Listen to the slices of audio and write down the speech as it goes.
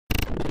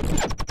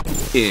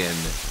In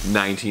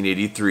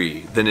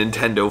 1983, the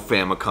Nintendo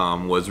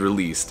Famicom was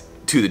released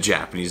to the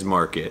Japanese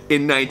market.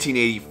 In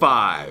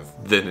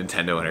 1985, the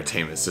Nintendo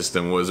Entertainment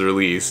System was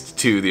released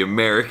to the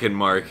American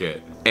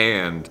market.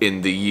 And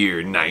in the year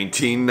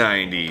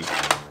 1990,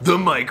 the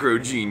Micro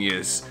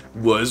Genius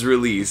was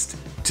released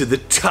to the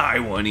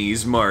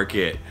Taiwanese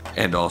market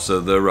and also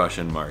the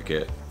Russian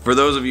market. For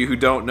those of you who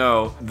don't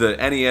know, the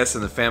NES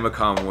and the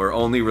Famicom were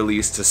only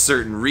released to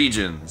certain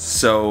regions,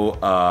 so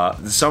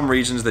some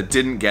regions that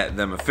didn't get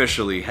them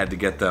officially had to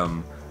get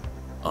them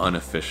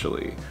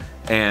unofficially.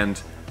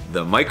 And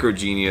the Micro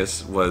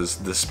Genius was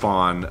the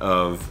spawn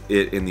of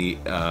it in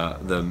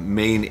the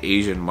main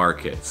Asian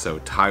market, so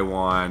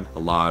Taiwan, a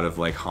lot of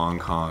like Hong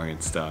Kong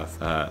and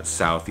stuff,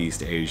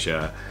 Southeast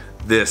Asia.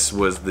 This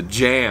was the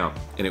jam,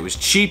 and it was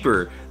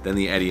cheaper than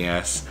the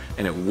NES,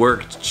 and it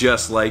worked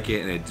just like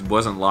it, and it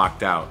wasn't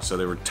locked out, so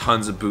there were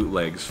tons of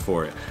bootlegs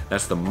for it.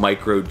 That's the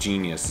Micro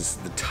Genius. This is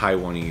the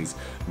Taiwanese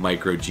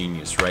Micro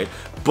Genius, right?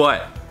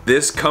 But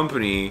this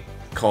company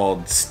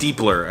called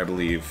Steepler, I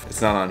believe,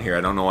 it's not on here,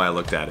 I don't know why I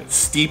looked at it,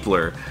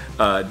 Steepler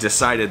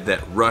decided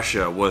that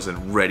Russia wasn't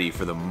ready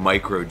for the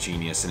Micro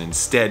Genius and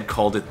instead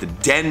called it the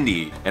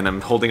Dendy. And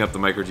I'm holding up the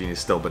Micro Genius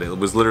still, but it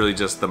was literally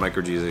just the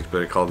Micro Genius,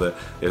 but it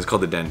was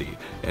called the Dendy.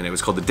 And it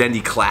was called the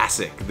Dendy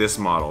Classic, this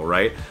model,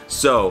 right?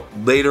 So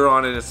later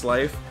on in its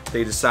life,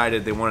 they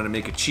decided they wanted to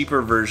make a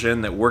cheaper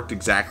version that worked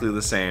exactly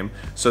the same,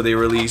 so they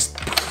released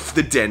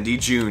the Dendy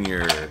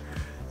Jr.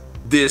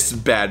 This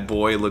bad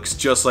boy looks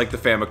just like the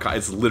Famicom.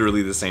 It's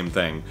literally the same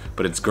thing,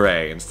 but it's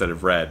gray instead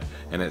of red,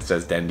 and it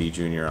says Dendy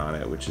Jr. on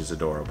it, which is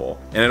adorable.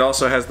 And it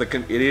also has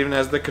it even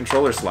has the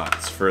controller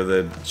slots for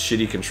the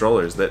shitty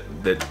controllers that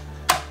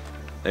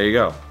there you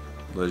go.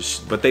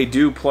 But they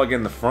do plug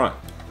in the front.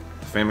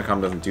 The Famicom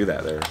doesn't do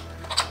that there.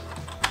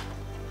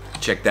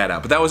 Check that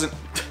out. But that wasn't.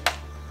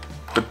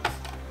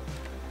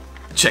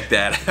 Check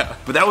that out.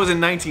 But that was in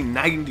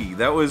 1990.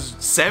 That was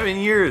 7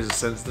 years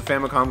since the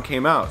Famicom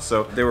came out.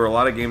 So there were a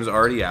lot of games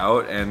already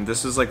out, and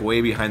this was like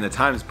way behind the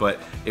times, but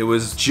it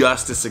was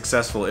just as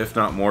successful, if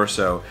not more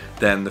so,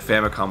 than the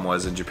Famicom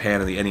was in Japan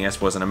and the NES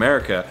was in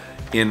America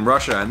in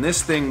Russia. And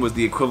this thing was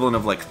the equivalent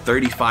of like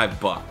 35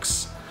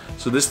 bucks.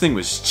 So this thing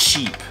was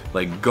cheap.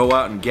 Like, go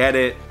out and get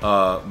it.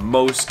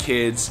 Most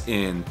kids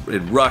in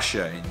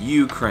Russia, in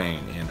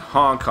Ukraine, in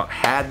Hong Kong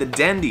had the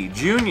Dendy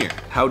Jr.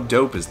 How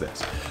dope is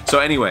this? So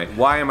anyway,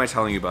 why am I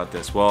telling you about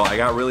this? Well, I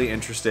got really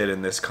interested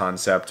in this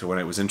concept when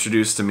it was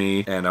introduced to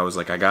me, and I was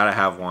like, I gotta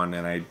have one,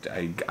 and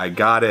I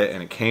got it,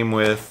 and it came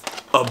with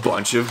a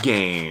bunch of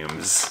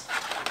games.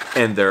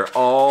 And they're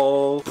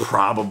all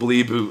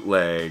probably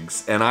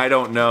bootlegs, and I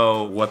don't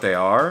know what they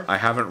are. I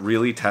haven't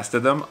really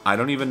tested them. I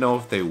don't even know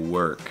if they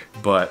work,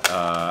 but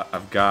I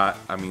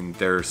mean,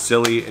 they're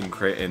silly and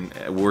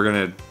we're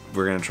gonna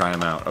try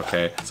them out,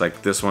 okay? It's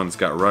like this one's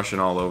got Russian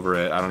all over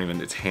it.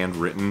 It's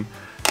handwritten.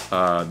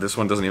 This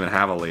one doesn't even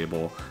have a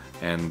label,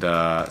 and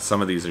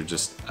some of these are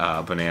just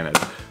bananas.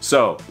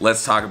 So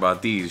let's talk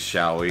about these,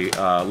 shall we?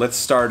 Let's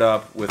start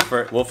up with,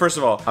 well, first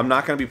of all, I'm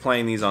not gonna be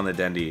playing these on the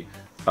Dendy.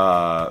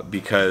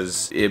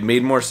 Because it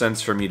made more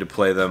sense for me to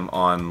play them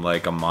on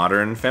like a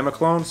modern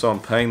Famiclone, so I'm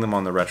playing them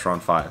on the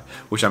Retron 5,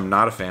 which I'm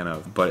not a fan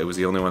of, but it was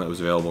the only one that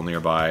was available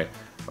nearby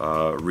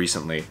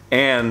recently.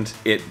 And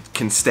it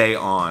can stay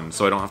on,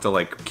 so I don't have to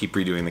like keep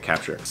redoing the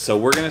capture. So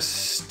we're gonna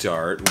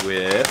start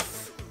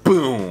with,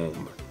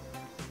 boom,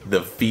 the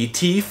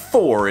VT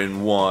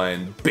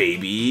 4-in-1,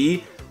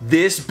 baby.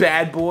 This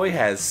bad boy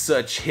has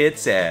such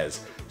hits as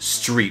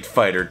Street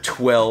Fighter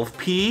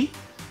 12P.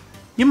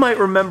 You might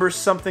remember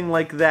something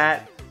like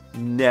that.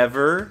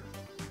 Never.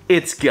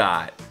 It's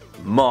got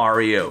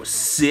Mario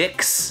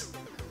 6,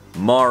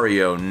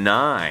 Mario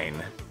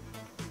 9,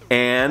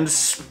 and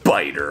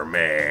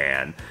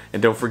Spider-Man.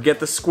 And don't forget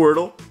the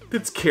Squirtle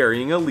that's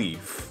carrying a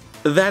leaf.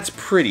 That's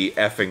pretty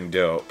effing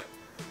dope.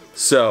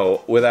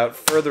 So, without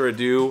further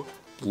ado,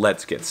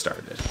 let's get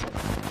started.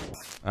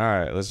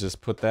 Alright, let's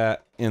just put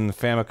that in the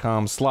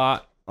Famicom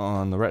slot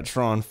on the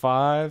Retron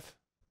 5.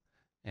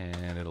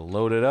 And it'll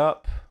load it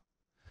up.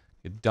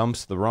 It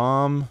dumps the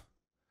ROM,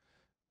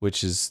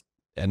 which is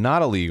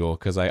not illegal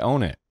because I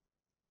own it.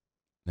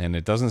 And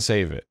it doesn't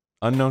save it.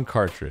 Unknown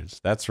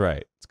cartridge. That's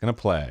right. It's going to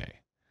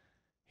play.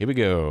 Here we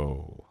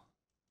go.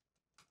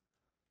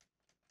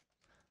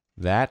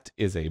 That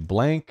is a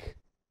blank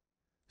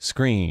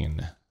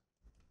screen.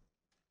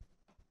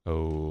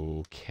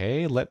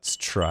 Okay, let's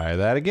try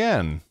that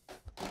again.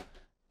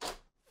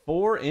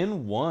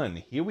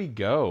 4-in-1. Here we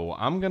go.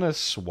 I'm going to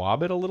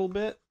swab it a little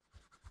bit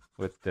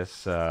with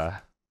this...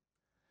 wow,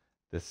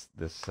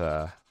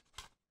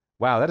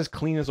 that is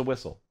clean as a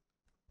whistle.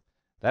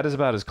 That is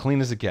about as clean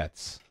as it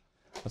gets.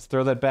 Let's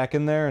throw that back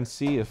in there and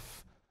see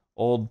if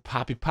old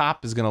Poppy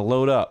Pop is gonna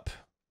load up.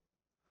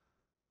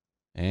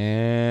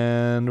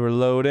 And we're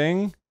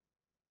loading.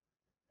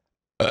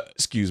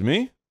 Excuse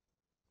me.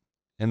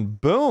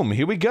 And boom,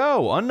 here we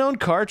go. Unknown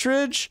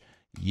cartridge.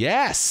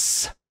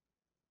 Yes.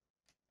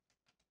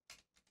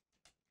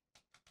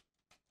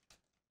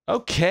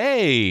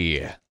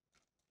 Okay.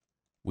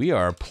 We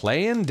are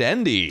playing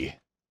Dendy.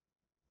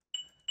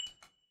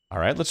 All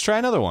right, let's try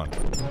another one.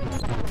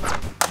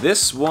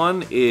 This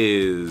one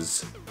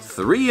is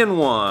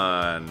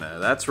 3-in-1.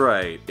 That's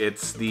right.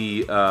 It's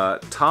the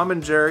Tom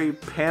and Jerry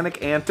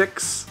Panic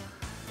Antics.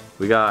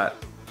 We got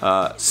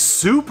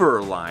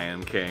Super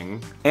Lion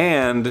King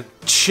and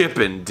Chip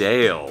and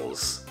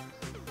Dale's.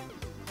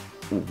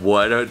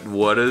 What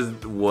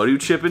do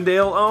Chip and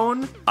Dale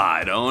own?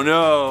 I don't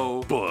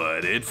know,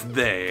 but it's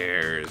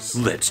theirs.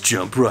 Let's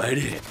jump right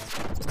in.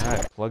 All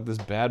right, plug this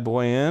bad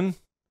boy in.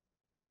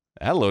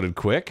 That loaded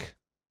quick.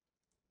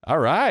 All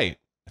right,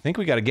 I think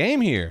we got a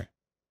game here.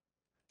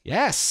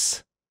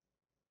 Yes.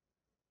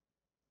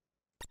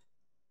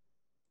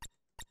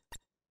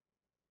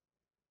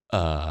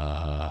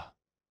 Oh,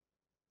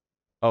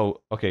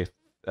 okay.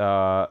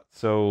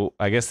 So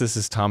I guess this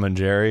is Tom and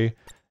Jerry,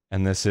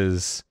 and this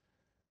is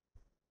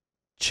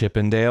Chip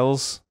and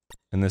Dale's,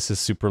 and this is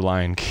Super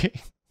Lion King.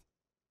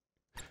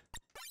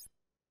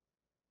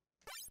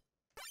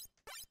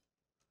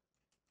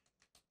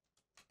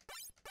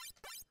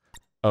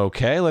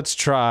 Okay, let's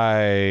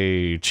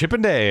try Chip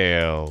and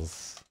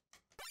Dale's.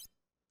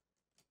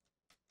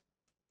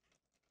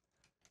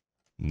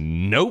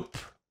 Nope.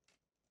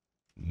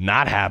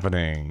 Not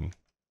happening.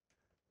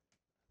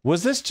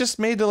 Was this just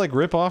made to like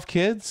rip off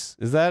kids?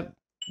 Was that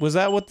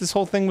what this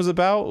whole thing was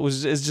about?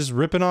 Is just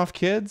ripping off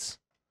kids?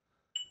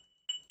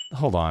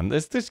 Hold on,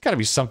 there's gotta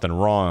be something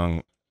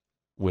wrong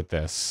with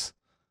this.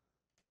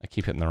 I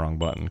keep hitting the wrong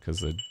button because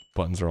the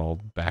buttons are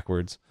all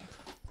backwards.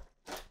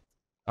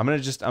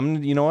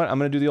 You know what? I'm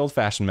gonna do the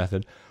old-fashioned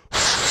method.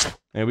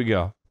 There we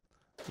go.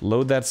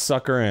 Load that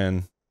sucker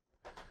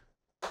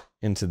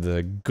into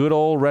the good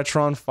old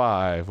Retron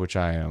 5, which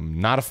I am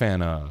not a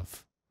fan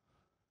of.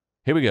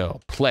 Here we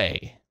go.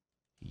 Play.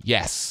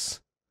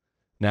 Yes.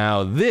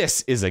 Now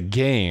this is a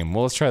game.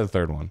 Well, let's try the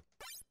third one.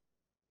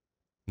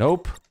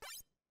 Nope.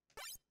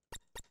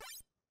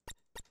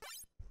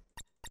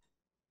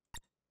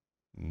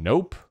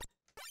 Nope.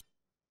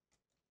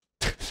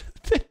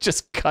 It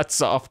just cuts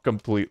off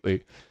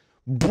completely.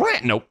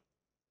 Nope.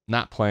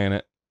 Not playing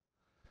it.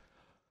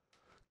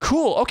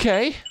 Cool,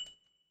 okay.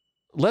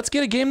 Let's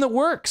get a game that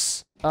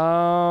works.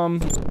 Here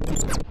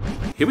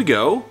we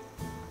go.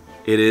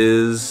 It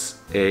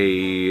is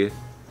a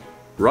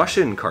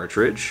Russian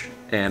cartridge,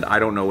 and I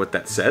don't know what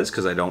that says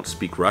because I don't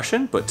speak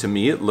Russian, but to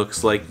me it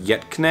looks like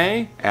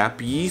Yetkne,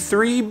 Appy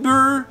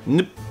 3ber,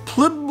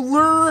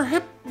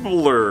 Niplibler,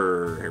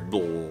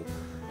 Hipler.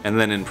 And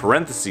then in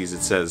parentheses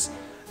it says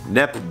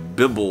Nep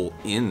Bibble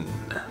In.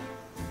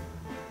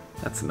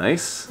 That's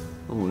nice.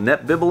 A little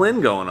Nep Bibble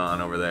In going on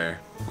over there.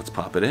 Let's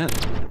pop it in.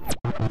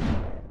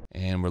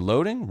 And we're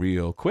loading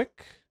real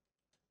quick.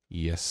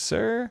 Yes,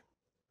 sir.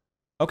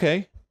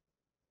 Okay.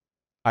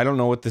 I don't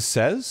know what this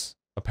says.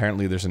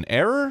 Apparently there's an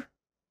error.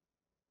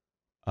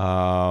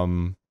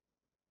 It's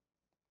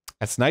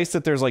nice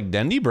that there's like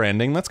dendy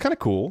branding. That's kind of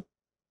cool.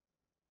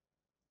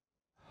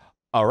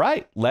 All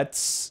right,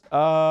 let's,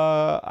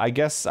 I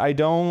guess I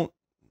don't,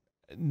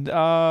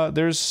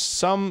 there's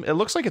some, it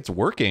looks like it's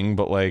working,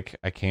 but like,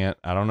 I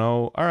don't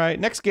know. All right,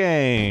 next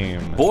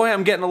game. Boy,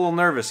 I'm getting a little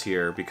nervous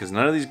here because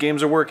none of these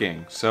games are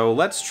working. So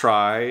let's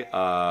try,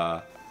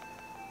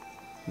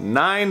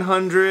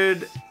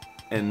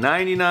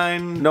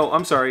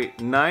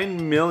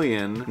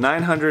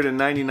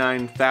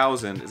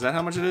 9,999,000. Is that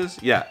how much it is?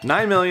 Yeah,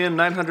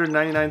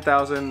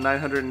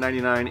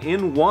 9,999,999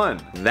 in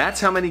one.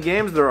 That's how many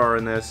games there are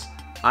in this.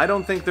 I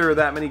don't think there are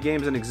that many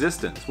games in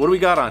existence. What do we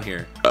got on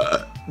here?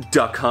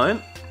 Duck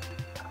Hunt.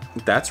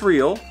 That's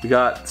real. We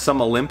got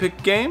some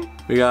Olympic game.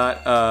 We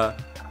got,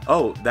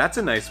 oh, that's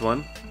a nice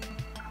one.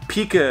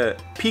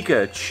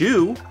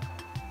 Pikachu.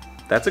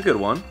 That's a good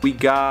one. We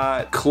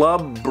got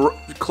club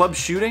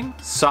shooting,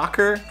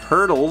 soccer,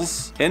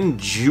 hurdles, and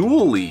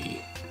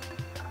jewelry.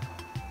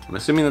 I'm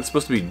assuming that's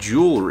supposed to be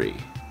jewelry,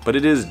 but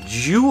it is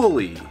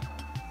jewelry.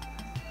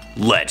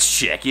 Let's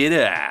check it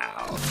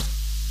out.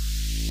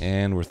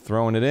 And we're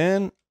throwing it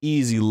in.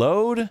 Easy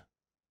load.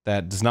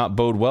 That does not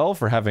bode well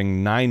for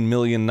having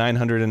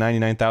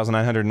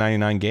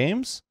 9,999,999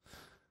 games.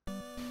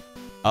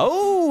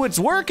 Oh, it's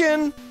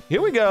working.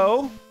 Here we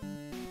go.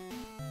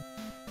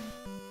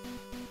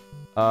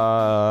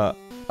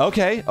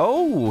 Okay.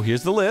 Oh,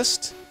 here's the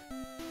list.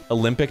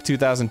 Olympic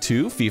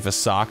 2002, FIFA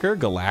Soccer,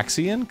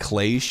 Galaxian,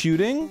 clay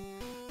shooting.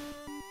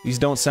 These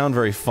don't sound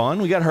very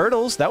fun. We got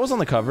hurdles. That was on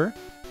the cover.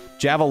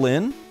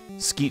 Javelin,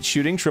 skeet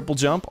shooting, triple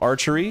jump,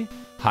 archery,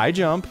 high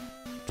jump.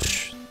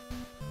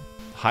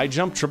 High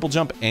jump, triple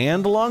jump,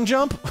 and long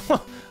jump?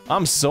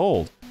 I'm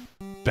sold.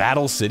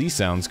 Battle City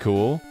sounds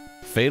cool.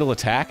 Fatal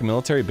Attack,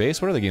 Military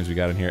Base. What other games we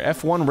got in here?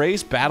 F1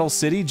 Race, Battle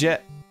City,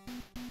 Jet...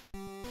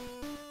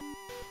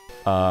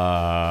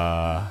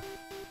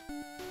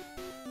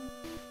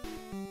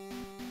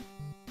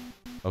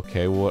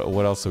 Okay,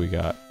 what else do we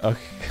got? Okay.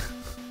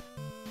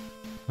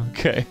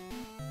 Okay.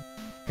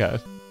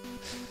 Got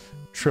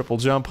triple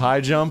jump, high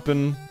jump,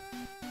 and...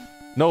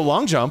 No,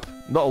 long jump.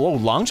 No,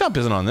 long jump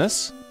isn't on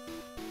this.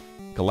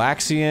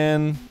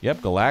 Galaxian.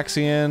 Yep,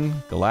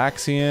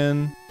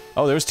 Galaxian.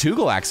 Oh, there's two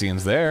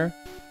Galaxians there.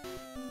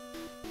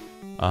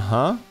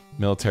 Uh-huh.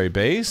 Military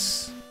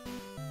base.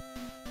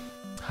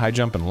 High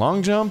jump and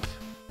long jump.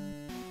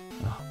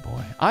 Oh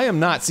boy. I am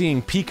not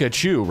seeing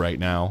Pikachu right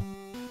now.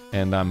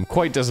 And I'm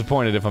quite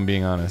disappointed if I'm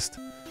being honest.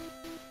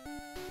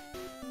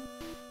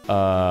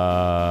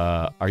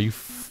 Are you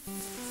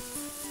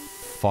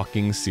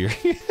fucking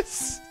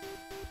serious?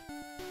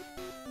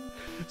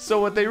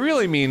 So what they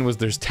really mean was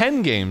there's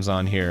 10 games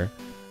on here,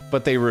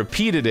 but they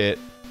repeated it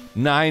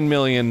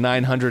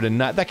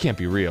 9,909,000. That can't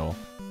be real.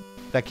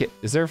 That can't,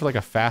 is there like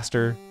a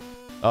faster?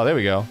 Oh, there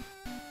we go.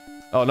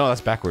 Oh no, that's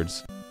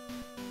backwards.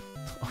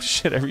 Oh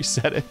shit, I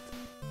reset it.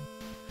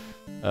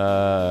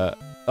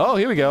 Oh,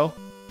 here we go.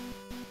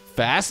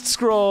 Fast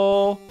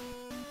scroll.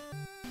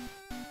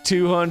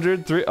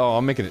 203. Oh,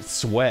 I'm making it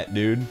sweat,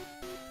 dude.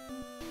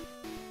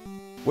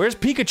 Where's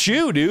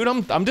Pikachu, dude?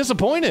 I'm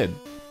disappointed.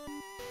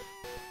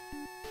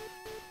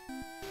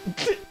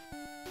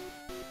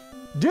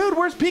 Dude,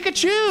 where's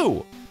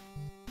Pikachu?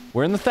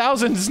 We're in the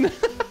thousands.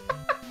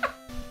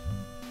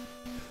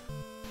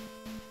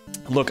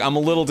 Look, I'm a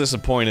little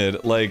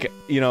disappointed. Like,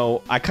 you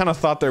know, I kind of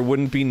thought there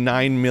wouldn't be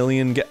 9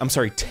 million. I'm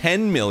sorry,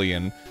 10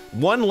 million.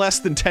 One less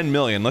than 10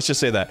 million. Let's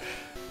just say that.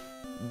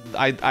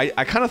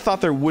 I kind of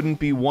thought there wouldn't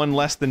be one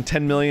less than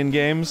 10 million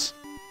games.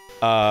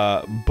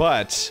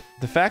 But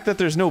the fact that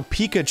there's no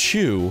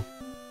Pikachu,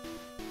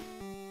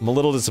 I'm a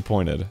little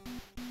disappointed.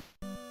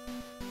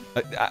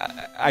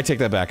 I take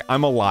that back.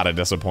 I'm a lot of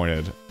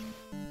disappointed.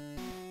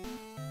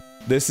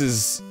 This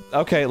is...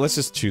 Okay, let's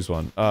just choose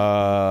one.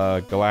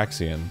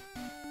 Galaxian.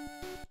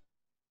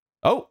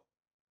 Oh!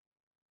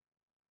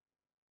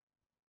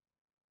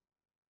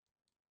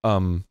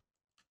 Huh?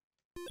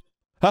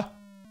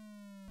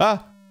 Huh?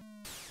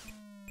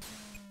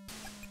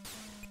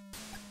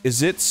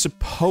 Is it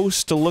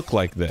supposed to look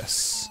like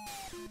this?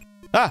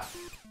 Ah!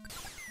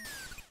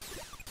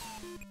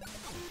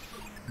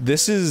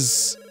 This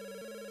is...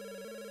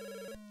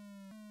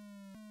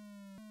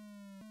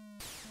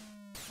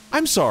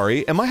 I'm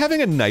sorry, am I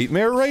having a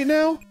nightmare right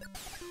now?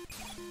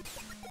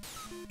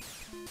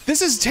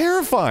 This is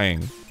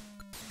terrifying!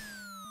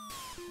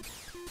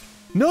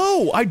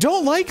 No, I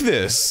don't like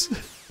this!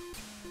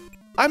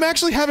 I'm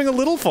actually having a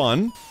little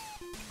fun.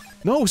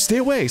 No, stay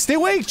away,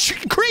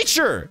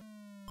 creature!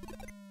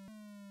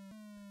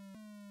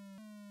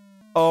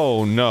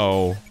 Oh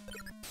no.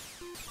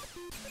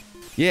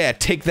 Yeah,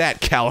 take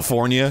that,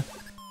 California.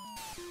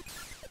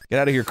 Get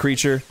out of here,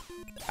 creature.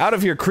 Out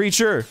of here,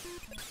 creature!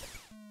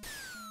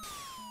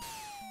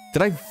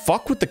 Did I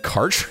fuck with the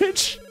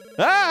cartridge?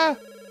 Ah!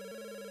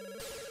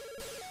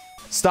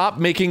 Stop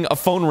making a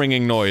phone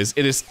ringing noise.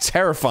 It is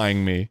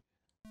terrifying me.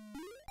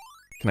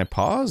 Can I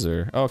pause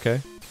or? Oh, okay.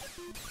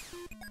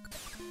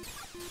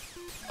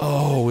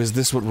 Oh, is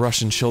this what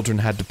Russian children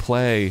had to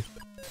play?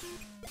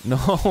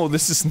 No,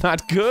 this is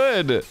not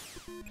good.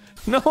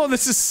 No,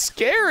 this is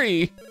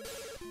scary.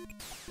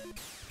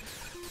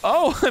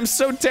 Oh, I'm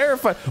so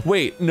terrified.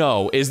 Wait,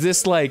 no, is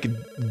this like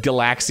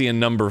Galaxian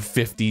number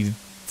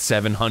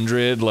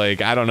 5700?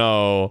 Like, I don't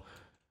know.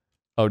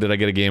 Oh, did I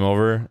get a game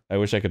over? I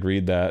wish I could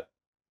read that.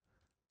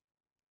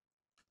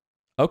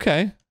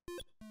 Okay.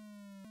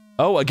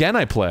 Oh, again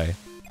I play.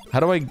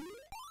 How do I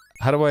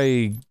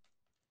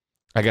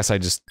guess I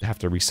just have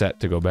to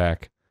reset to go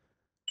back.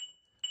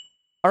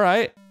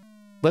 Alright.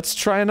 Let's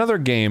try another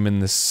game in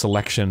this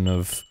selection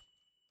of,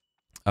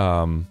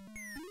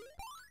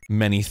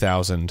 many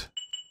thousand.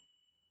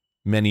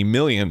 Many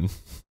million.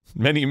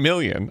 Many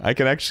million. I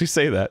can actually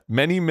say that.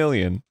 Many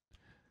million.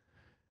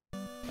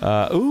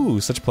 Ooh,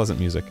 such pleasant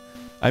music.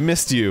 I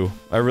missed you.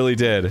 I really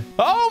did.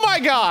 Oh my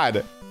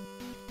god!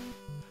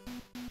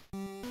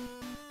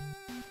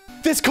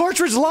 This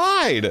cartridge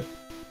lied!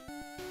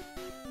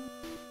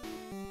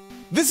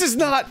 This is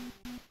not...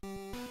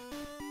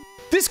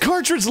 This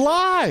cartridge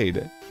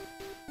lied!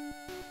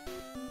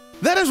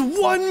 That is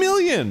 1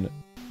 million!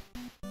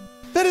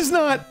 That is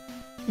not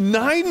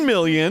 9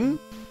 million!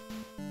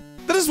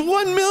 That is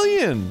 1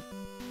 million!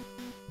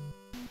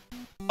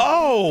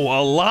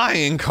 Oh, a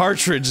lying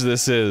cartridge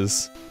this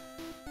is.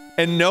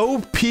 And no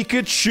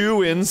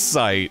Pikachu in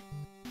sight.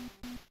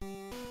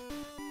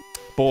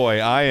 Boy,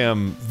 I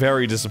am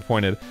very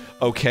disappointed.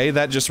 Okay,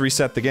 that just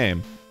reset the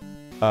game.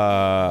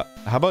 How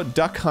about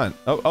Duck Hunt?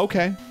 Oh,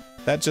 okay.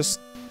 That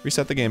just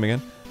reset the game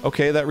again.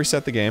 Okay, that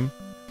reset the game.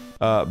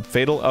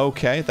 Fatal,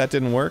 okay, that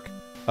didn't work.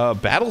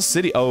 Battle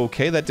City,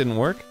 okay, that didn't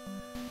work.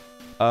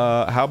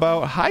 How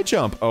about High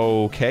Jump?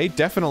 Okay,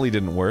 definitely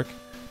didn't work.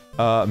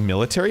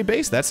 Military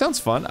Base, that sounds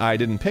fun. I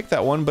didn't pick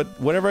that one, but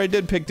whatever I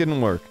did pick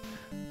didn't work.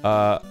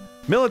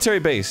 Military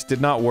Base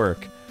did not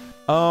work.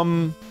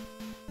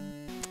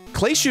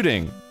 Clay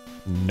Shooting,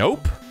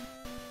 nope.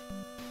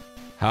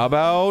 How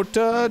about,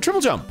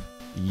 Triple Jump?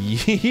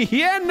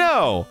 Yeah,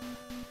 no!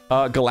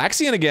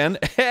 Galaxian again,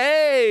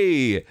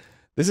 hey!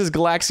 This is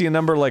Galaxian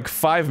number like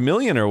 5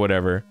 million or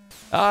whatever.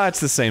 Ah, it's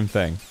the same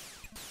thing.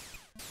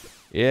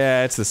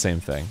 Yeah, it's the same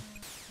thing.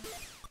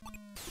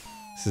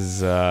 This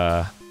is,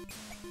 Can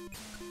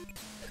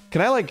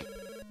I, like,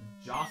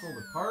 jostle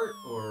the cart,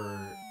 or...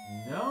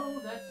 No,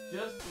 that's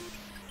just...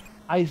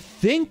 I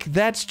think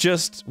that's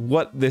just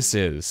what this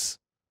is.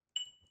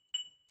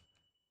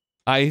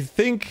 I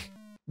think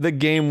the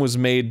game was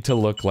made to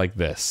look like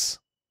this.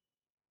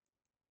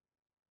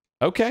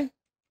 Okay.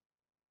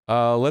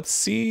 Let's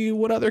see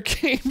what other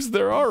games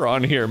there are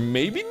on here.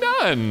 Maybe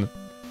none.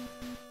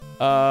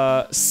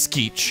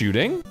 Skeet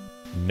shooting?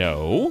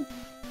 No.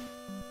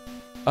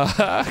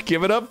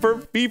 Give it up for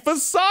FIFA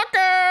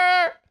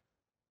Soccer!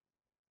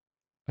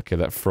 Okay,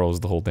 that froze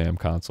the whole damn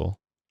console.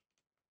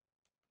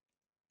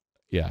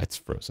 Yeah, it's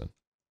frozen.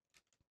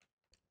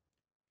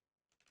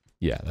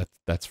 Yeah,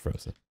 that's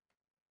frozen.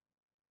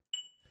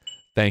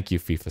 Thank you,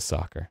 FIFA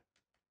Soccer.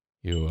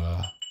 You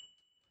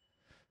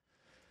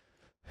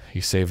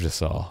saved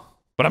us all.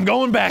 But I'm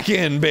going back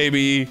in,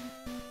 baby!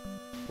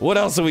 What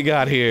else have we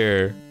got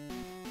here?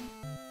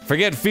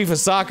 Forget FIFA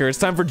Soccer, it's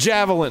time for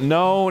Javelin.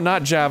 No,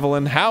 not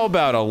Javelin. How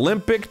about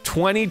Olympic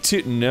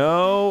 22?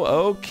 No,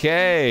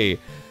 okay.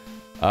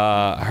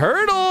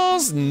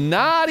 Hurdles,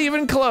 not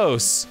even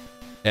close.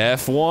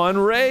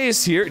 F1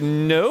 race here,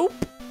 nope.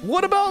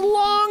 What about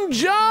long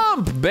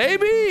jump,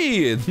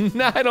 baby?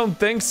 I don't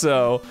think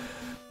so.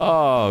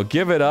 Oh,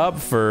 give it up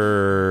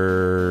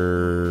for...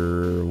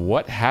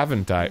 What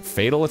haven't I?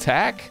 Fatal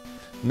Attack?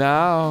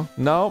 No,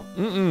 no,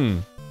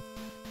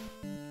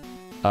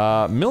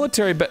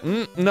 military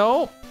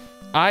no.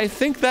 I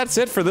think that's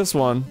it for this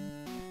one.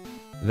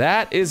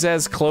 That is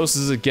as close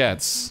as it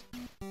gets.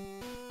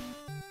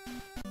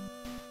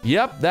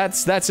 Yep,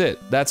 that's it.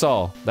 That's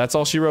all. That's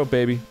all she wrote,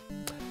 baby.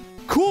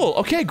 Cool,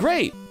 okay,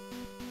 great.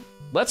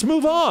 Let's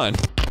move on.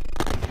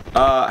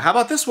 How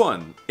about this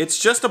one? It's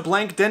just a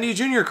blank Dendy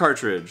Jr.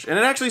 cartridge, and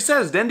it actually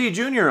says Dendy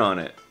Jr. on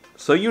it.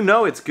 So you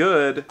know it's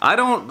good. I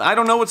don't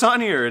know what's on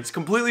here. It's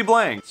completely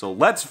blank. So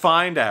let's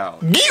find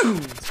out.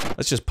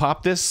 Let's just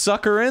pop this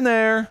sucker in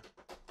there.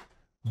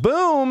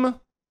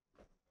 Boom.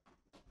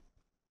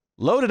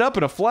 Load it up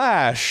in a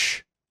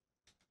flash.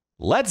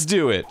 Let's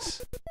do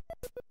it.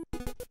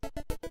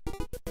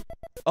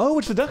 Oh,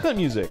 it's the Duck Hunt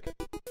music.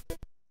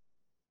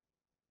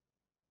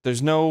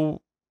 There's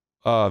no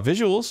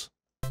visuals.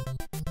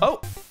 Oh.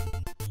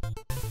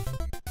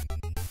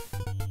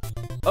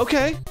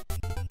 Okay.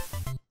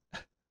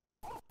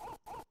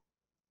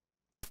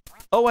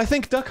 Oh, I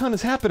think Duck Hunt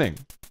is happening.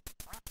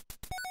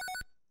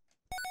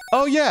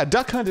 Oh yeah,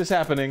 Duck Hunt is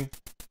happening.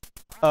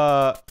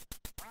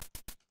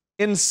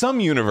 In some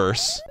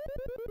universe.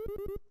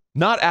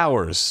 Not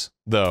ours,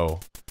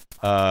 though.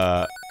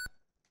 I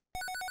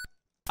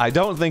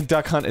don't think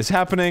Duck Hunt is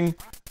happening.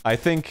 I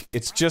think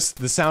it's just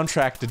the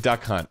soundtrack to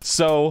Duck Hunt.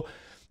 So,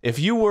 if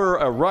you were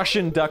a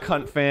Russian Duck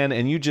Hunt fan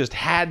and you just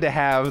had to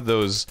have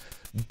those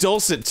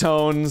dulcet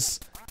tones,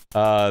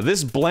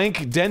 this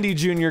blank Dendy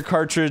Jr.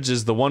 cartridge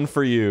is the one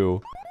for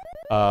you.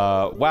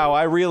 Wow,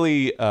 I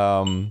really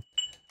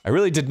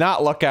did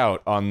not luck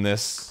out on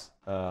this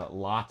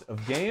lot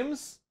of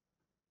games.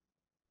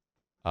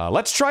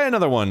 Let's try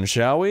another one,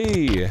 shall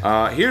we?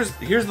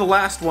 Here's the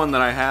last one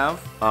that I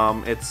have.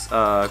 It's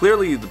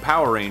clearly the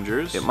Power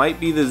Rangers. It might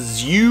be the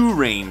Zyu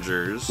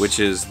Rangers, which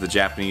is the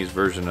Japanese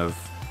version of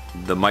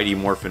the Mighty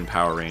Morphin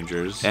Power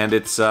Rangers, and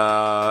it's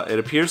it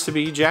appears to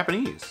be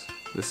Japanese.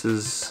 This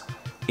is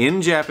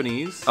in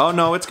Japanese. Oh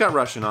no, it's got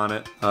Russian on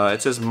it.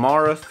 It says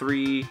Mara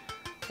 3,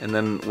 and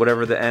then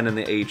whatever the N and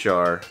the H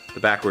are, the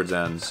backwards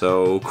N.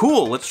 So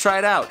cool, let's try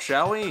it out,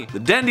 shall we? The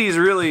Dendy is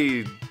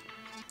really...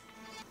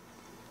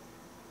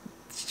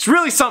 It's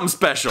really something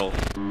special.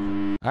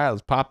 Alright,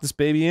 let's pop this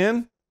baby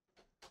in.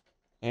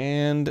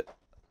 And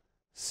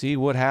see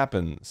what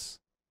happens.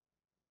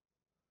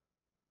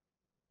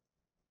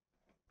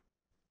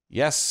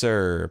 Yes,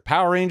 sir.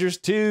 Power Rangers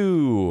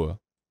 2.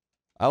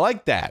 I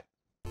like that.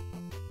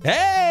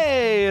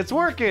 Hey, it's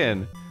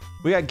working.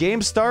 We got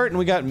game start and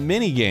we got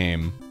mini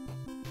game.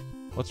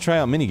 Let's try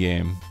out mini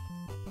game.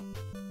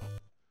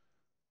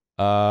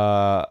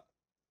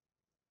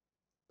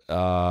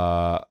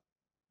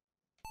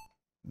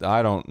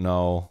 I don't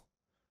know.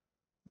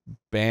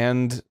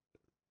 Band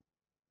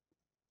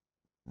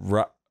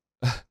rock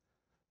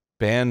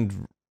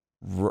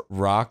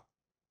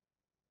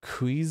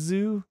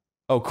quizu?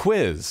 Oh,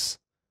 quiz.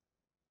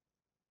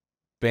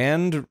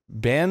 Band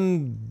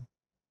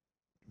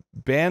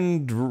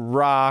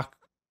rock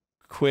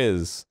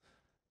quiz.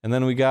 And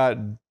then we got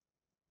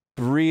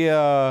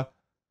Bria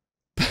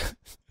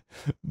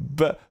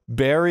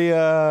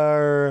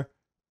barrier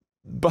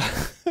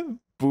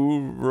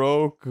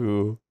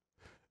Buroku.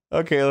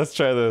 Okay, let's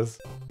try this.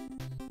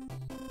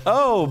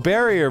 Oh,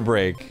 barrier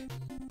break.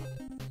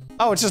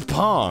 Oh, it's just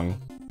Pong.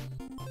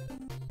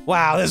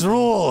 Wow, this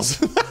rules.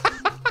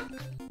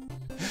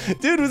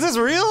 Dude, was this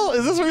real?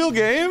 Is this a real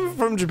game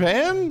from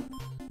Japan?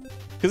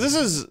 Because this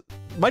is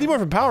Mighty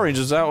Morphin Power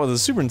Rangers out with the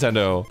Super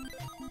Nintendo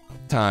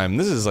time.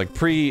 This is like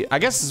I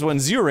guess this is when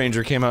Zeo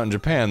Ranger came out in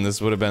Japan.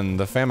 This would have been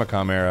the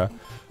Famicom era.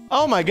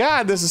 Oh my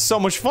god, this is so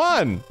much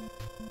fun.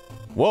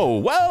 Whoa,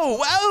 whoa,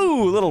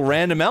 whoa! Little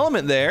random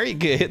element there. You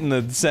get hit in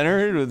the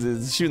center,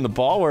 with shooting the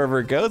ball wherever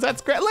it goes.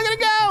 That's great. Look at it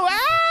go!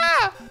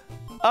 Ah!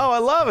 Oh, I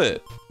love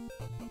it.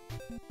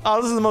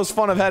 Oh, this is the most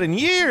fun I've had in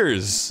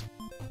years.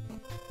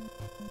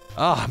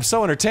 Oh, I'm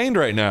so entertained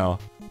right now.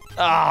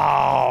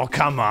 Oh,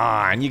 come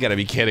on. You gotta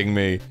be kidding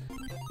me.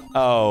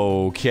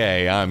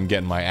 Okay, I'm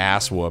getting my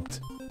ass whooped.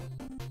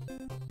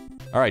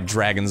 Alright,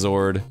 Dragon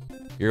Zord.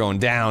 You're going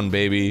down,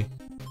 baby.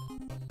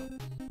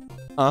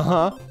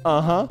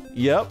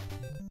 Yep.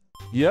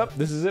 Yep,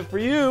 this is it for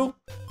you.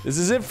 This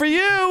is it for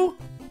you.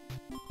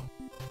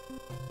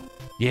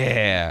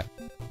 Yeah.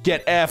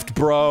 Get effed,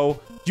 bro.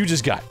 You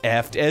just got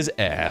effed as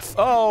F.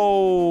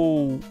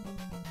 Oh.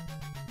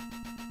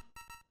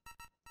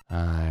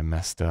 I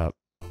messed up.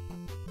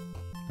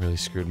 Really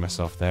screwed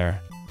myself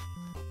there.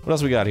 What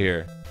else we got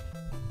here?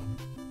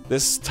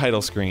 This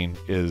title screen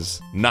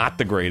is not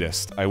the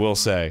greatest, I will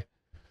say.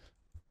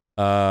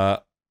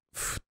 Ftadi.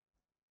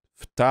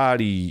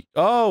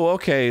 Oh,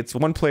 okay, it's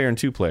 1 player and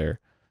 2 player.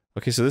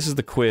 Okay, so this is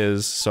the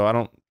quiz, so I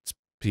don't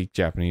speak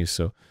Japanese,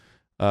 so...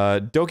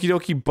 Doki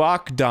Doki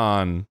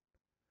Bakdan.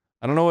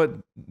 I don't know what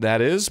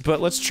that is,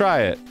 but let's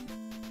try it.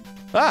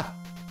 Ah!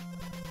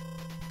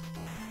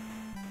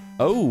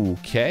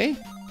 Okay.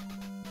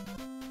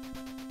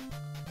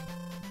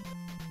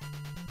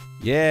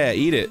 Yeah,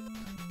 eat it.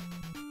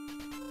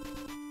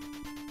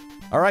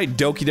 Alright,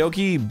 Doki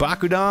Doki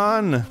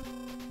Bakudan.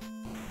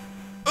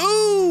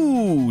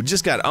 Ooh!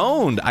 Just got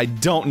owned. I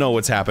don't know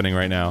what's happening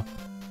right now.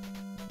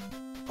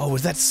 Oh,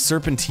 was that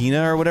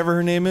Serpentina or whatever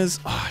her name is?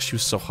 Oh, she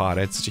was so hot.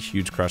 I had such a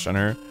huge crush on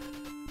her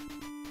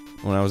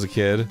when I was a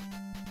kid.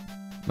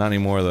 Not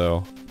anymore,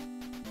 though.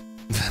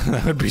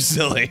 That would be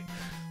silly.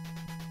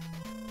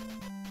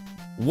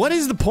 What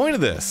is the point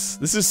of this?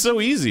 This is so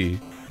easy.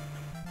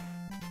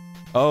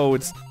 Oh,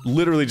 it's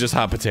literally just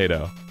hot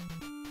potato.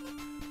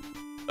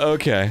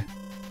 Okay.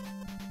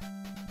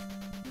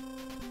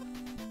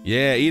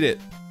 Yeah, eat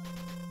it.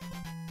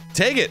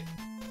 Take it.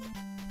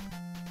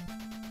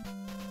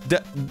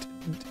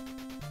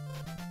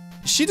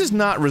 She does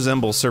not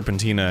resemble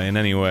Serpentina in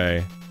any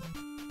way.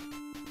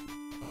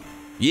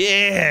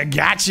 Yeah,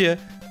 gotcha.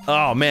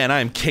 Oh man, I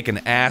am kicking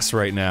ass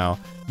right now.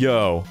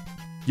 Yo,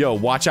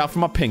 watch out for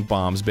my pink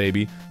bombs,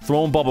 baby.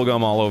 Throwing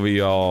bubblegum all over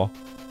y'all.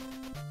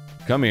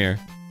 Come here.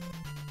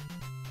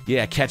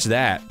 Yeah, catch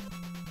that.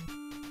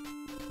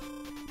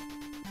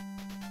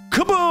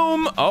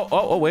 Kaboom!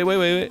 Oh,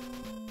 wait.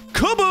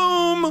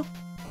 Kaboom!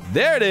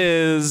 There it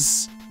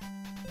is.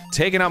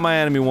 Taking out my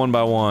enemy 1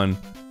 by 1.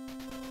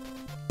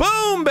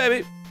 Boom,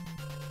 baby!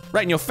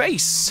 Right in your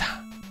face.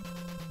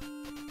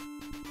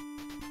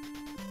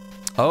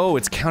 Oh,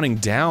 it's counting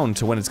down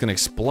to when it's gonna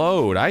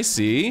explode. I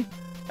see.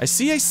 I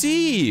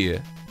see.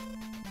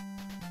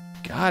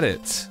 Got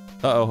it.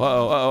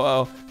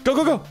 Uh-oh.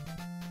 Go!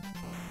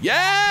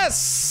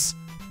 Yes!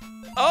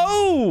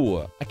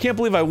 Oh! I can't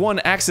believe I won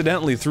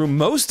accidentally through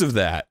most of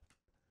that.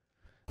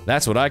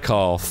 That's what I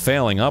call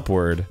failing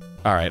upward.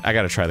 Alright, I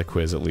gotta try the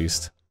quiz at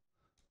least.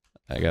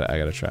 I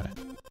gotta try.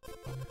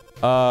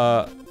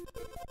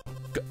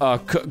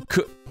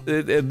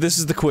 This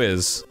is the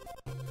quiz.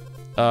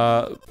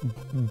 Bandora,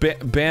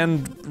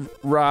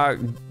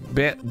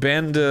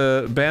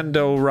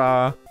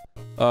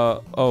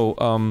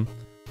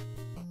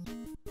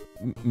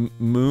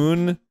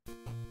 Moon,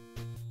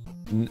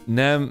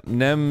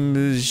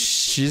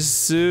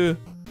 Nemshisu,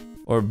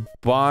 or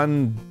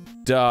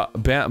Bondora,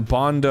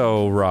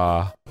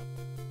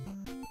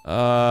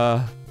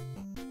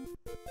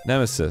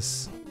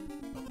 Nemesis.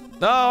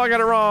 No, I got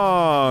it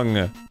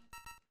wrong!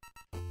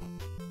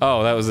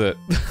 Oh, that was it.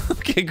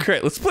 Okay,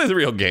 great, let's play the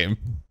real game.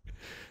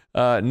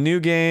 New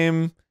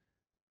game.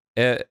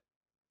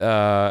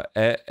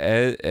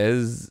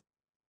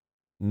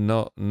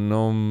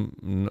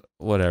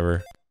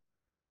 Whatever.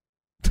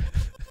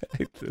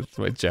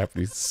 My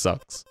Japanese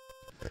sucks.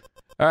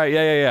 Alright,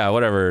 yeah,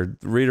 whatever.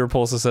 Reader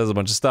Pulsa says a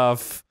bunch of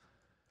stuff.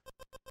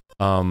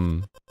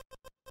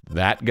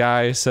 That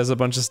guy says a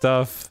bunch of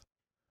stuff.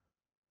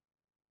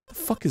 The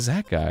fuck is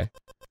that guy?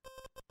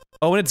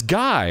 Oh, and it's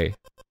Guy!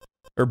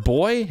 Or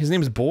Boy? His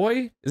name is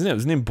Boy? Isn't it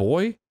his name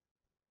Boy?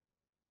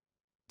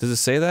 Does it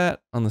say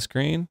that on the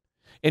screen?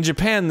 In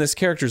Japan, this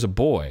character's a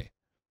boy.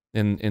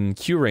 In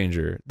Q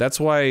Ranger. That's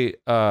why,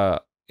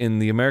 in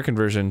the American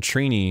version,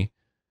 Trini,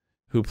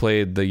 who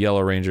played the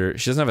Yellow Ranger,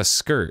 she doesn't have a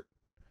skirt.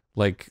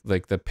 Like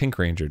the Pink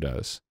Ranger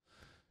does.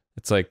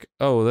 It's like,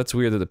 oh, that's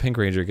weird that the Pink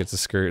Ranger gets a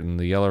skirt and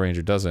the Yellow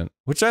Ranger doesn't.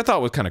 Which I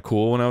thought was kind of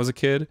cool when I was a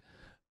kid.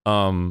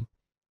 But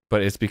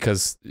it's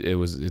because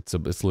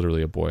it's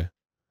literally a boy.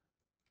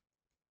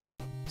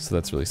 So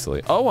that's really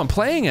silly. Oh, I'm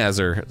playing as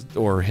her,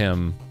 or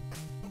him.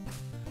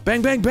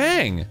 Bang, bang,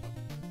 bang!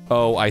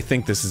 Oh, I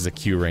think this is a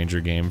Q Ranger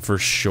game, for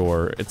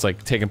sure. It's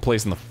like taking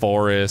place in the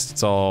forest,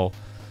 it's all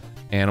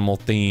animal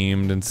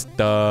themed and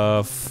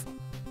stuff.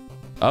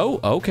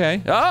 Oh,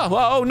 okay.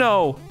 Oh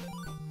no!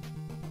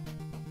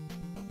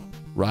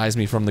 Rise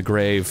me from the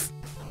grave.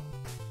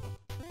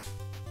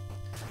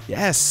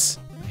 Yes!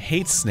 I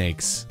hate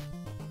snakes.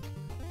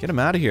 Get him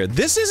out of here.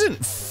 This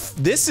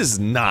is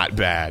not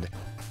bad.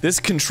 This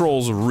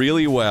controls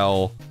really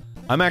well.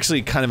 I'm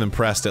actually kind of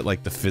impressed at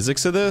like the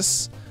physics of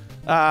this.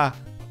 And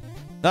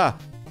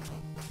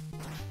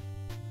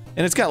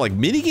it's got like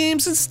mini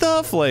games and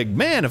stuff. Like,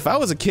 man, if I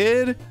was a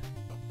kid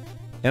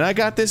and I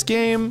got this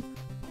game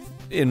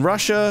in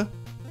Russia,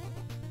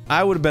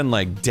 I would have been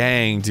like,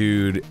 dang,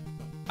 dude,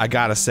 I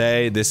gotta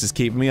say, this is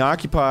keeping me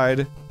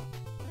occupied.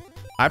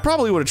 I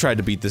probably would have tried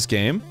to beat this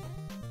game.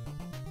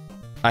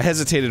 I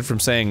hesitated from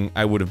saying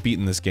I would have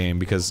beaten this game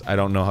because I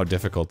don't know how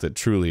difficult it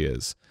truly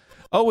is.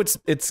 Oh,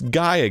 it's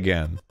Guy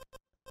again.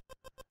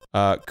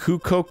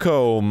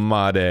 Kukoko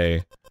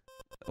Made.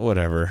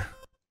 Whatever.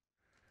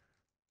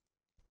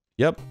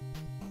 Yep.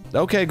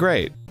 Okay,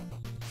 great.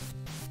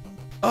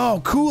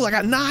 Oh, cool, I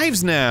got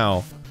knives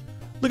now!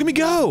 Look at me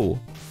go!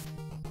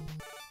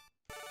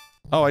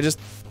 Oh, I just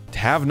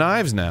have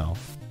knives now.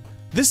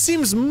 This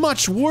seems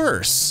much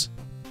worse.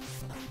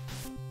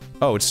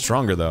 Oh, it's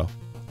stronger though.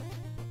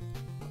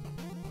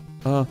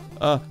 Oh,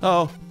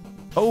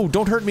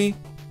 don't hurt me.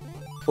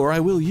 Or I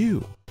will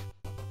you.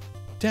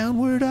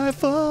 Downward I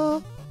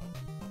fall.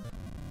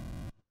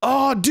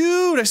 Oh,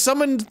 dude, I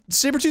summoned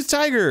Saber-Tooth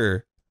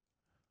Tiger.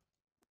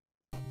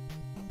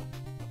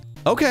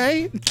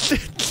 Okay.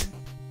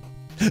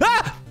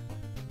 Ah!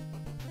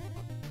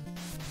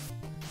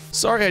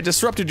 Sorry, I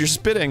disrupted your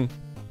spitting.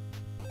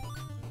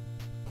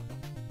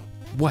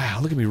 Wow,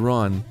 look at me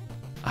run.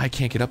 I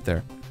can't get up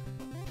there.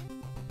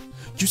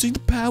 Using the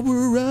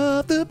power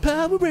of the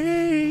Power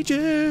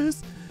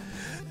Rangers.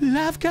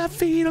 I've got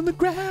feet on the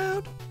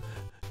ground.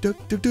 Duck,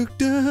 duck, duck,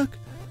 duck.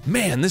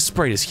 Man, this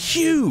sprite is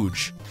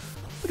huge.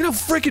 Look at how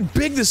freaking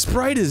big this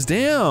sprite is,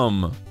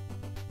 damn.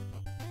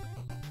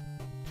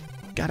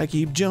 Gotta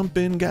keep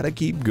jumping, gotta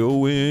keep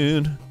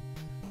going.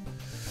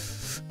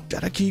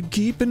 Gotta keep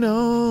keeping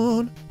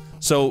on.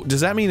 So,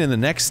 does that mean in the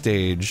next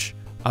stage,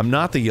 I'm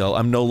not the yellow,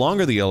 I'm no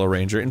longer the Yellow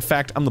Ranger. In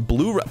fact, I'm the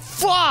Blue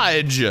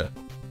Fudge!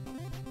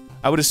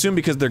 I would assume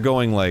because they're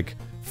going, like,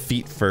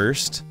 feet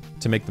first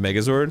to make the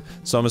Megazord,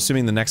 so I'm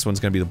assuming the next one's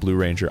gonna be the Blue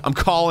Ranger. I'm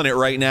calling it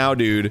right now,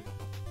 dude!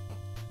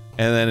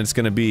 And then it's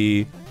gonna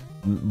be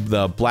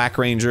the Black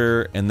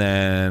Ranger, and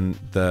then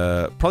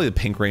probably the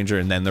Pink Ranger,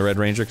 and then the Red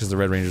Ranger, because the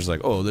Red Ranger's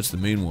like, oh, that's the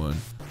main one.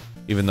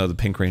 Even though the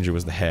Pink Ranger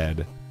was the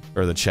head.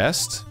 Or the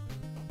chest?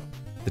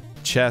 The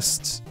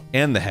chest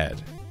and the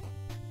head.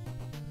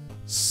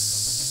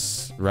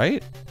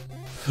 Right?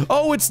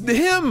 Oh, it's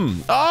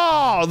him!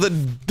 Oh,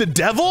 the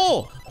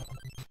devil!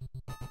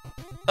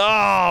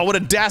 Oh, what a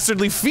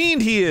dastardly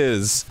fiend he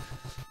is!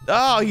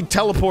 Oh, he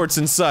teleports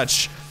and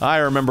such. I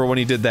remember when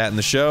he did that in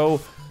the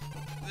show.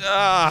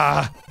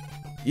 Ah,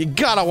 you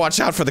gotta watch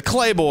out for the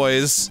Clay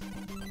Boys.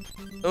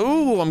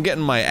 Ooh, I'm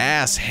getting my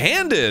ass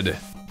handed.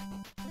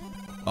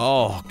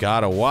 Oh,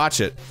 gotta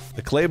watch it.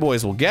 The Clay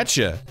Boys will get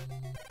you.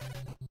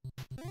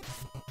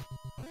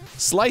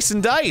 Slice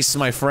and dice,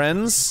 my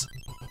friends.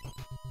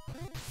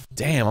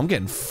 Damn, I'm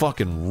getting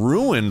fucking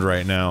ruined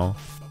right now.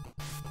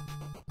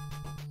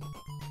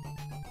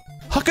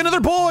 Huck another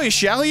boy,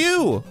 shall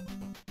you?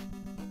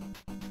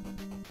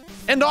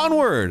 And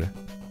onward.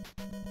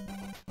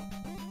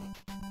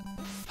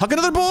 Huck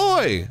another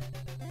boy!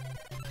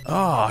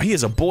 Oh, he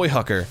is a boy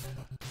hucker.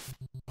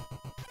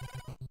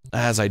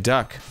 As I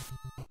duck.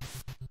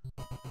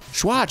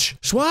 Swatch!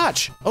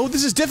 Swatch! Oh,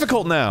 this is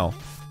difficult now.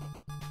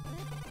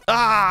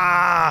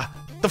 Ah!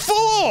 The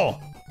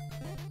fool!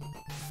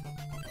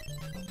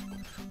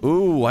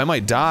 Ooh, I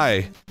might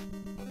die.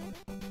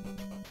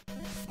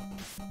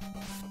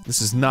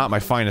 This is not my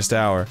finest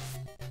hour.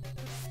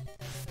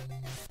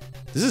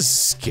 This is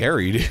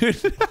scary,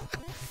 dude.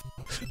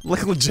 I'm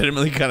like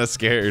legitimately kind of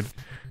scared.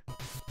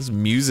 This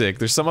music,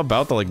 there's something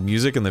about the like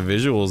music and the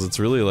visuals, it's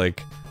really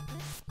like,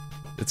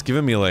 it's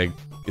giving me like,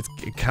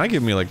 it kind of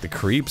giving me like the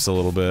creeps a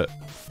little bit.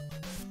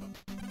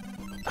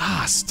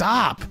 Ah,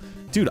 stop!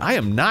 Dude, I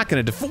am not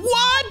gonna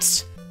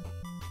what?!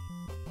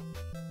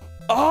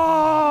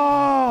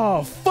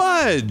 Oh,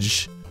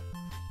 fudge!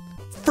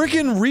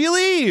 Freaking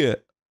really?!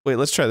 Wait,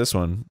 let's try this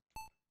one.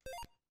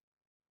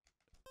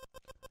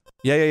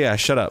 Yeah,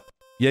 shut up.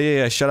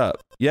 Yeah, shut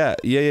up. Yeah,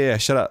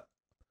 shut up.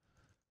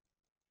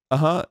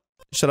 Uh-huh,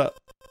 shut up.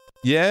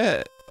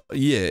 Yeah,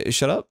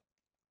 shut up.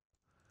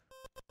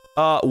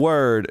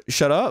 Word,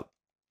 shut up.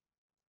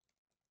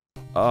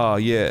 Oh,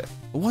 yeah.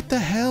 What the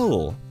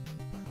hell?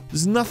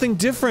 There's nothing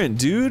different,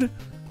 dude.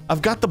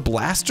 I've got the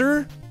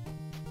blaster.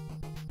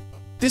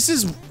 This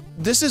is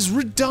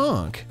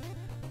redonk.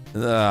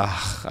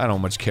 Ugh, I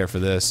don't much care for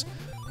this.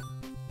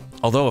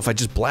 Although, if I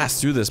just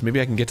blast through this,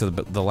 maybe I can get to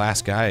the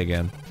last guy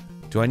again.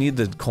 Do I need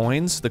the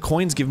coins? The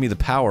coins give me the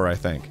power, I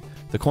think.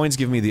 The coins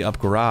give me the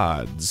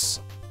upgrades.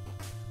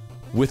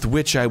 With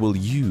which I will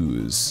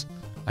use.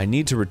 I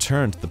need to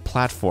return to the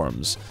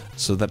platforms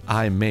so that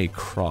I may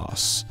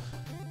cross.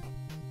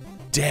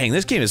 Dang,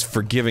 this game is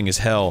forgiving as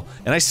hell,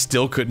 and I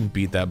still couldn't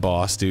beat that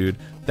boss, dude.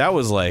 That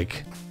was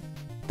like...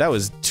 that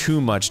was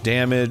too much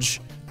damage.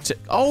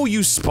 Oh,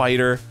 you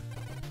spider!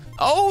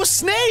 Oh,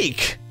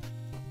 snake!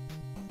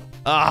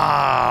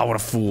 Ah, what a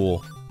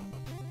fool.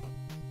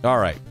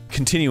 Alright,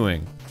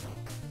 continuing.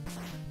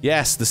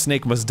 Yes, the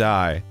snake must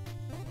die.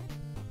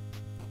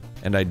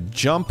 And I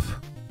jump.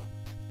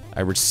 I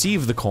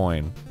receive the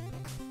coin.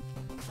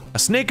 A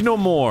snake no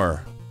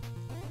more!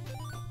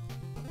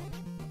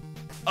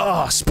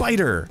 Oh,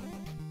 spider!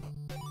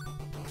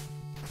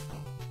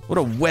 What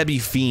a webby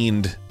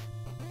fiend.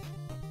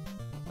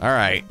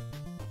 Alright.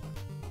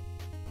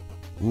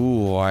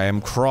 Ooh, I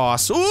am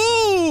cross.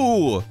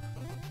 Ooh!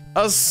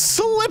 A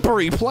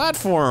slippery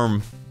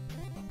platform.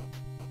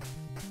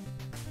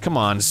 Come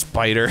on,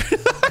 spider.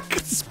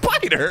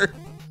 Spider?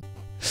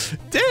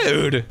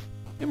 Dude!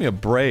 Give me a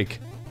break.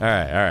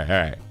 Alright, alright,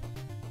 alright.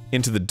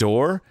 Into the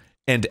door,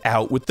 and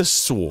out with the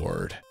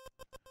sword.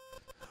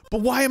 But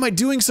why am I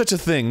doing such a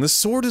thing? The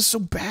sword is so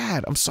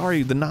bad. I'm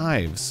sorry, the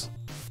knives.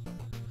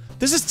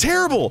 This is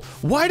terrible!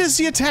 Why does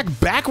he attack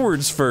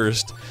backwards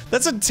first?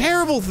 That's a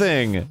terrible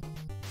thing!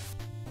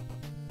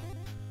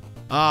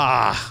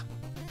 Ah.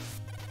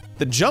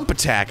 The jump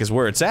attack is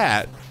where it's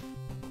at.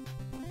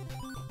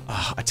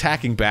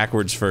 Attacking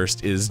backwards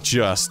first is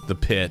just the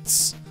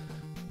pits.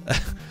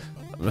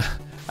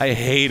 I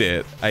hate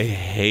it. I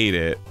hate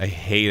it. I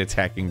hate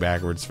attacking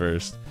backwards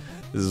first.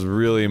 This is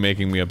really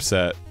making me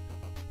upset.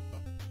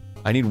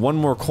 I need one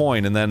more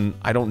coin and then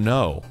I don't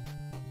know.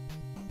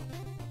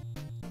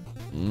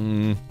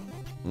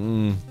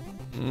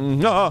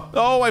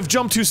 Oh, I've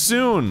jumped too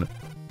soon.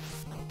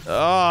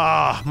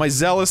 Ah, my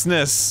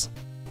zealousness.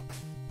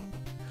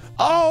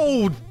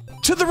 Oh,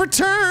 to the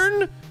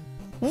return?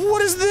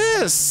 What is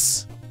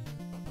this?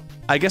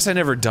 I guess I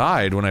never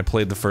died when I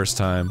played the first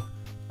time.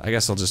 I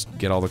guess I'll just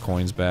get all the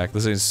coins back.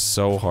 This is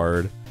so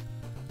hard.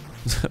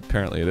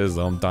 Apparently it is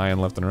though, I'm dying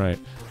left and right.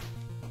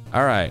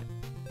 Alright.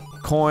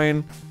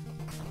 Coin.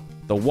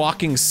 The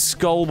walking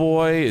skull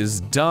boy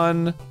is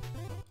done.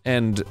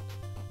 And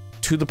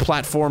to the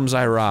platforms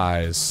I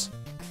rise.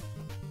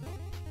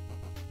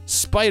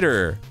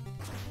 Spider.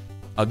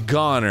 A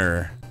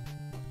goner.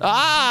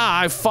 Ah,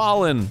 I've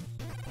fallen.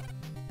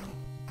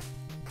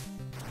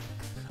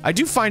 I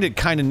do find it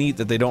kind of neat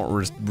that they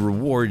don't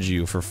reward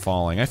you for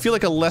falling. I feel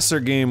like a lesser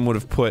game would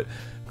have put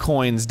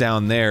coins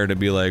down there to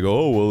be like,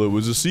 oh, well, it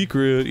was a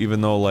secret,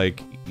 even though,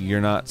 like, you're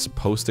not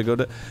supposed to go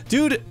to-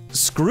 Dude,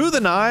 screw the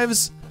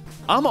knives!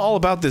 I'm all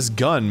about this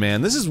gun,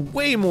 man. This is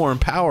way more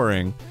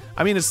empowering.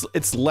 I mean,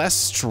 it's less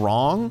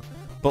strong,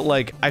 but,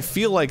 like, I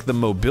feel like the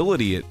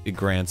mobility it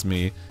grants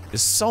me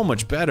is so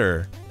much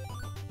better.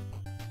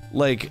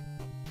 Like,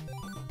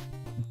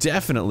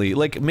 definitely.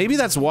 Like, maybe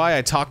that's why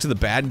I talked to the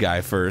bad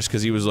guy first,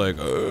 because he was like,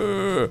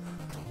 ugh.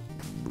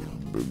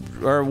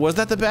 Or was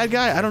that the bad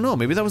guy? I don't know.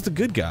 Maybe that was the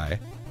good guy.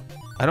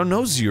 I don't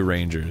know, Zoo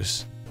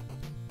Rangers.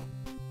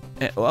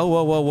 Whoa,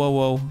 whoa, whoa, whoa,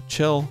 whoa.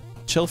 Chill.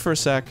 Chill for a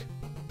sec.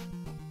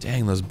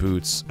 Dang, those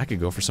boots. I could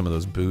go for some of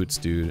those boots,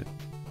 dude.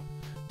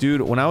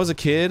 Dude, when I was a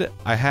kid,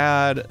 I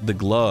had the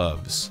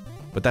gloves.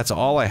 But that's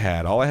all I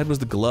had. All I had was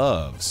the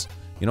gloves.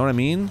 You know what I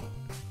mean?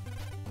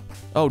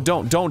 Oh,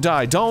 don't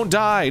die, don't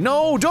die!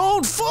 No,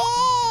 don't fall!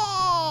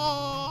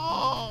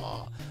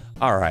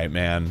 Alright,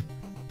 man.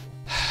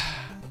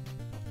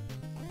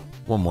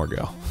 One more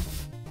go.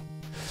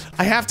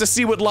 I have to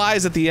see what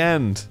lies at the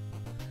end.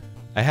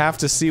 I have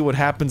to see what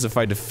happens if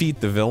I defeat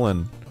the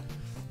villain.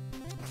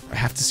 I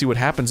have to see what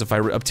happens if I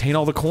obtain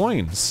all the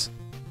coins.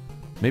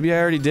 Maybe I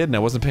already did and I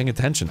wasn't paying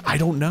attention. I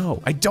don't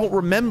know. I don't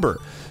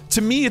remember.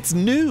 To me, it's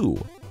new.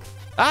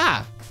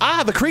 Ah,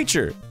 the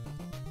creature.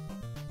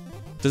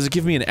 Does it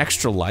give me an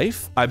extra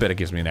life? I bet it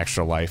gives me an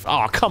extra life.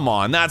 Oh, come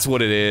on, that's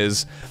what it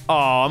is. Oh,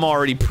 I'm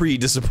already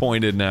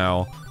pre-disappointed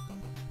now.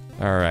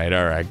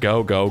 Alright,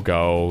 go, go,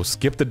 go.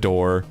 Skip the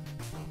door.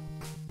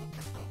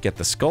 Get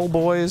the skull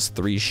boys,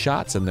 3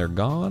 shots and they're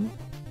gone.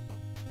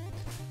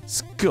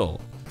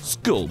 Skull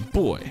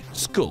boy,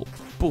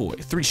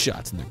 3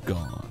 shots and they're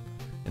gone.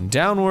 And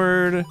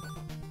downward,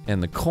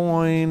 and the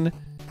coin,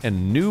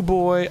 and new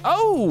boy.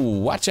 Oh,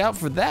 watch out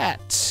for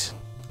that.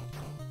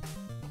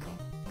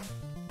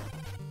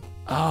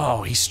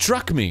 Oh, he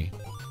struck me.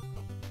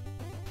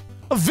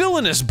 A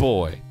villainous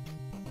boy.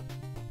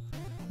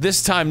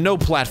 This time, no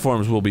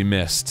platforms will be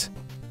missed.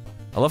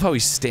 I love how he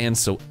stands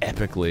so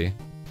epically.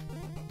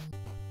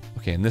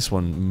 Okay, and this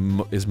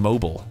one is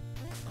mobile.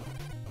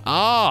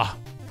 Ah!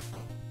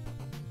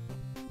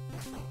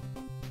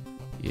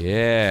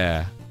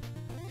 Yeah.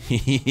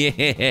 Yeah.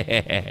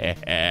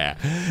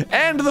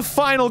 And the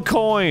final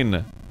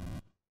coin!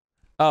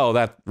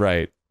 Oh,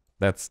 right.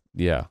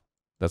 Yeah.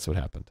 That's what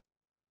happened.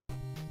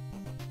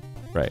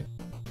 Right.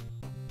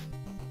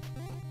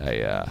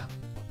 Yeah.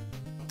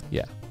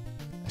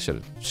 I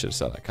should've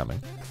saw that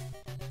coming.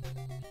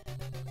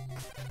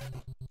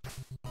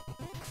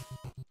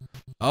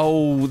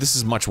 Oh, this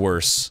is much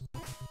worse.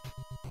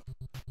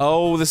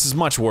 Oh, this is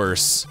much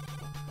worse.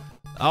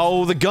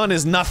 Oh, the gun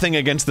is nothing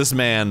against this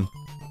man.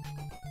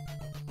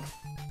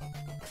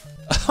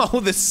 Oh,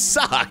 this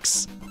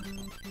sucks.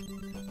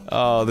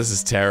 Oh, this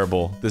is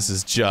terrible. This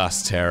is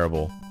just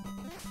terrible.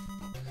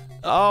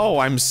 Oh,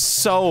 I'm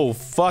so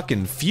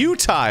fucking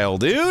futile,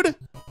 dude!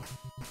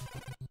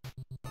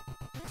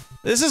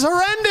 This is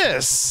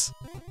horrendous!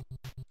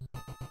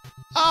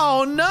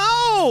 Oh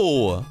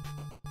no!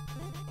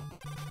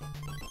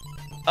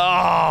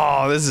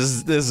 Oh, this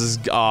is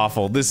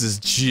awful. This is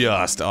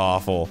just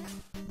awful.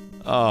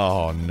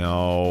 Oh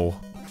no.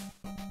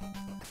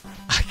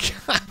 I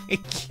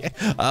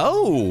can't.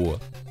 Oh!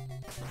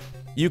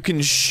 You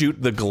can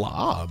shoot the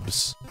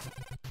globs.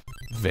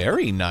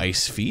 Very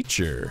nice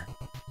feature.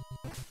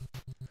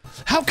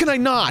 How can I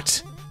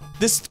not?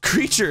 This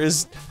creature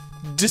is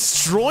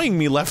destroying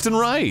me left and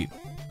right.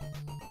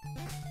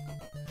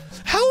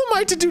 How am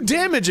I to do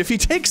damage if he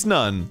takes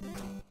none?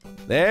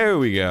 There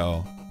we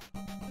go.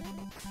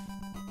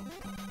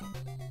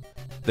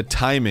 The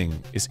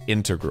timing is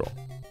integral.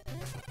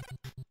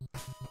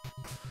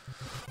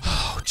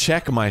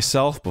 Check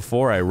myself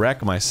before I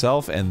wreck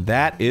myself, and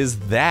that is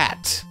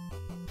that.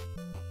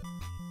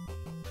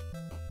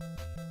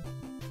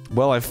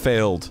 Well, I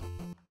failed.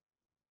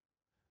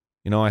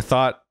 You know, I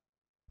thought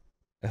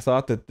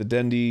that the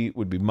dendy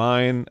would be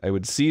mine. I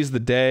would seize the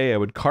day. I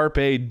would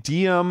carpe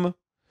diem,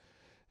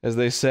 as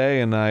they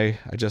say, and I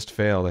just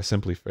failed. I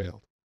simply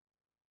failed.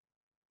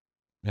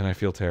 And I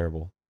feel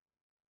terrible.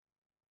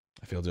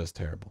 I feel just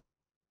terrible.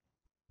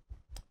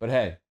 But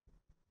hey,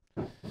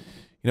 you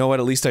know what?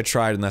 At least I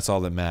tried, and that's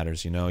all that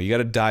matters, you know? You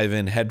gotta dive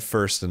in head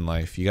first in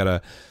life. You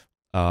gotta,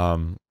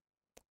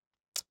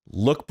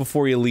 look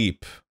before you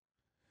leap.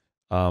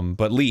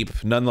 But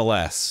leap,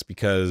 nonetheless,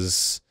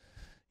 because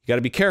you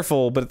gotta be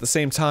careful, but at the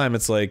same time,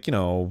 it's like, you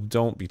know,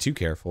 don't be too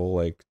careful,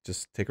 like,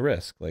 just take a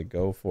risk, like,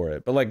 go for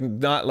it. But, like,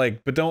 not,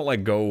 like, but don't,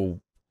 like, go,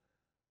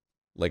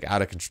 like,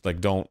 out of control, like,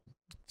 don't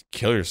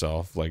kill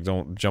yourself, like,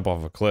 don't jump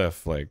off a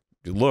cliff, like,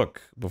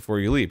 look before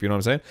you leap, you know what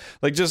I'm saying?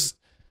 Like, just,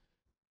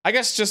 I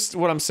guess just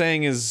what I'm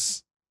saying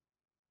is,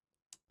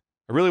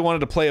 I really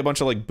wanted to play a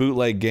bunch of, like,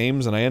 bootleg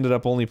games, and I ended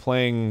up only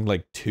playing,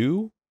 like,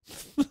 2?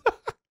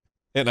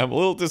 And I'm a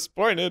little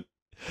disappointed.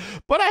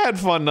 But I had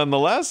fun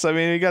nonetheless. I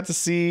mean, I got to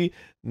see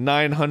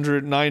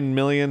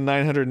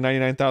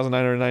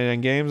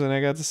 9,999,999 games, and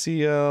I got to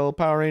see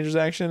Power Rangers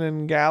action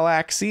and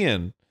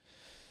Galaxian.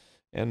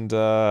 And,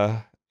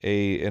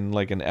 and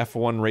like an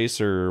F1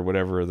 racer or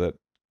whatever that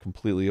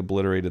completely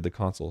obliterated the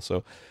console.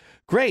 So,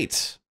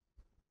 great!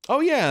 Oh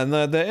yeah, and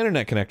the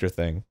internet connector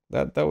thing.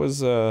 That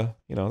was, you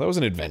know, that was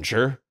an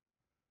adventure.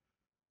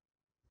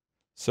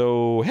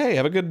 So, hey,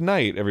 have a good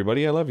night,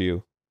 everybody. I love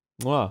you.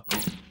 Mwah.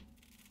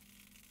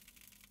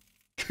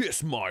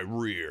 Kiss my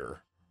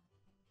rear.